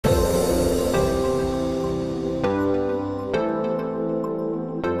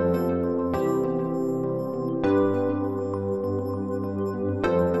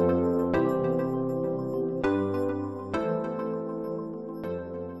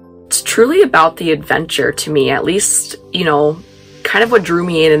truly about the adventure to me, at least, you know, kind of what drew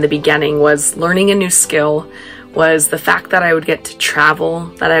me in the beginning was learning a new skill, was the fact that I would get to travel,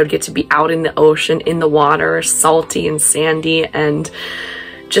 that I would get to be out in the ocean, in the water, salty and sandy, and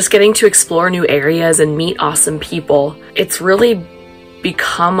just getting to explore new areas and meet awesome people. It's really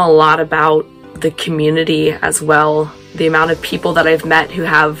become a lot about the community as well. The amount of people that I've met who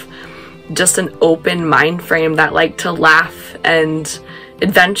have just an open mind frame, that like to laugh and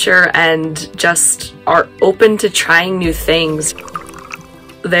adventure and just are open to trying new things.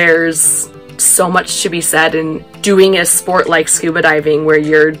 There's so much to be said in doing a sport like scuba diving, where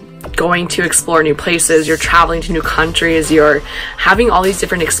you're going to explore new places, you're traveling to new countries, you're having all these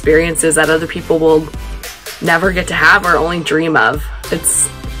different experiences that other people will never get to have or only dream of. It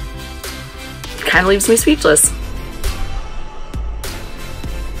kind of leaves me speechless.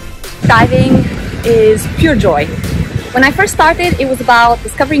 Diving is pure joy. When I first started, it was about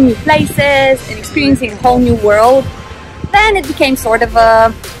discovering new places and experiencing a whole new world. Then it became sort of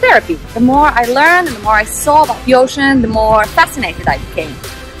a therapy. The more I learned and the more I saw about the ocean, the more fascinated I became.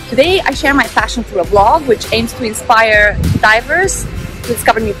 Today, I share my passion through a blog which aims to inspire divers to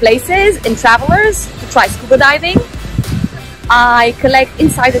discover new places and travelers to try scuba diving. I collect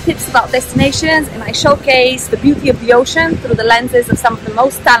insider tips about destinations, and I showcase the beauty of the ocean through the lenses of some of the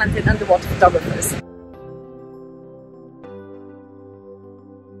most talented underwater photographers.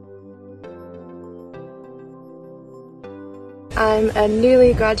 I'm a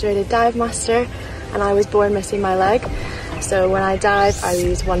newly graduated dive master, and I was born missing my leg. So when I dive, I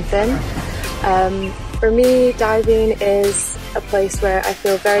use one fin. For me, diving is a place where I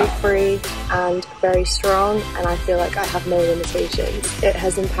feel very free and very strong, and I feel like I have no limitations. It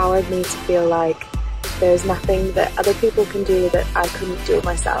has empowered me to feel like there's nothing that other people can do that I couldn't do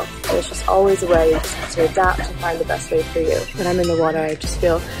myself. There's just always a way. You just have to adapt and find the best way for you. When I'm in the water, I just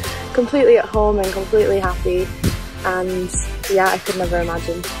feel completely at home and completely happy. And yeah, I could never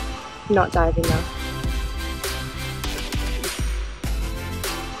imagine not diving now.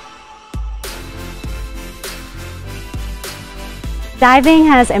 Diving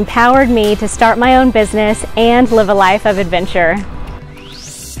has empowered me to start my own business and live a life of adventure.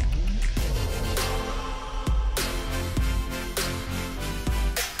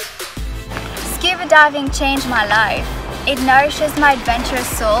 Scuba diving changed my life. It nourishes my adventurous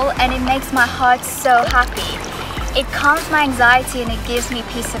soul and it makes my heart so happy. It calms my anxiety and it gives me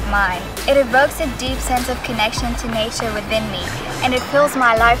peace of mind. It evokes a deep sense of connection to nature within me, and it fills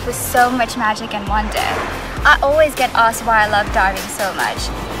my life with so much magic and wonder. I always get asked why I love diving so much.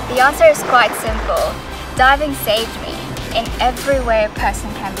 The answer is quite simple. Diving saved me in every way a person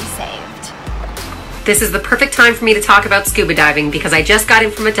can be saved. This is the perfect time for me to talk about scuba diving because I just got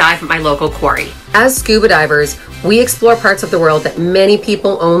in from a dive at my local quarry. As scuba divers, we explore parts of the world that many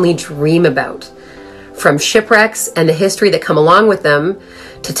people only dream about. From shipwrecks and the history that come along with them,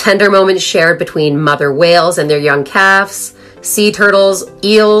 to tender moments shared between mother whales and their young calves, sea turtles,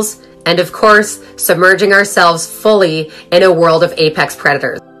 eels, and of course, submerging ourselves fully in a world of apex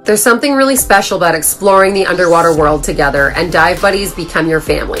predators. There's something really special about exploring the underwater world together, and dive buddies become your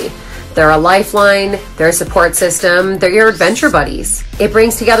family. They're a lifeline, they're a support system, they're your adventure buddies. It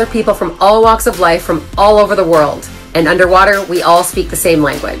brings together people from all walks of life from all over the world. And underwater, we all speak the same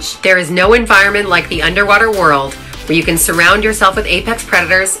language. There is no environment like the underwater world where you can surround yourself with apex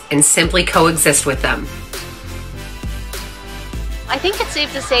predators and simply coexist with them. I think it's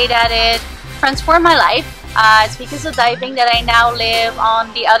safe to say that it transformed my life. It's because of diving that I now live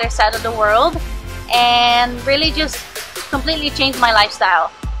on the other side of the world and really just completely changed my lifestyle.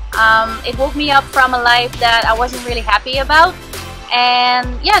 It woke me up from a life that I wasn't really happy about,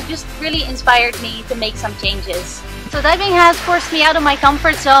 and yeah, just really inspired me to make some changes. So diving has forced me out of my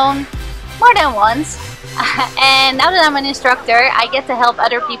comfort zone more than once. And now that I'm an instructor, I get to help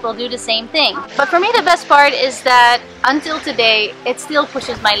other people do the same thing. But for me, the best part is that until today, it still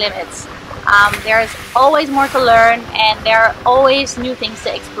pushes my limits. There's always more to learn, and there are always new things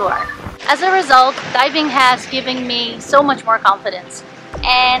to explore. As a result, diving has given me so much more confidence.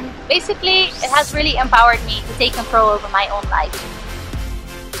 And basically, it has really empowered me to take control over my own life.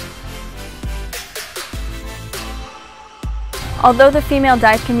 Although the female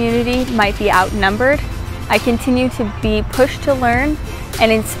dive community might be outnumbered, I continue to be pushed to learn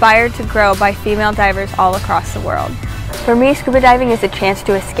and inspired to grow by female divers all across the world. For me, scuba diving is a chance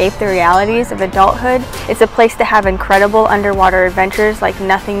to escape the realities of adulthood. It's a place to have incredible underwater adventures like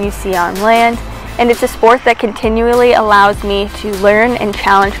nothing you see on land, and it's a sport that continually allows me to learn and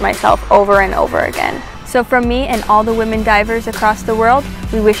challenge myself over and over again. So from me and all the women divers across the world,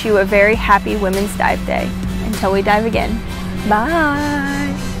 we wish you a very happy Women's Dive Day. Until we dive again. Bye!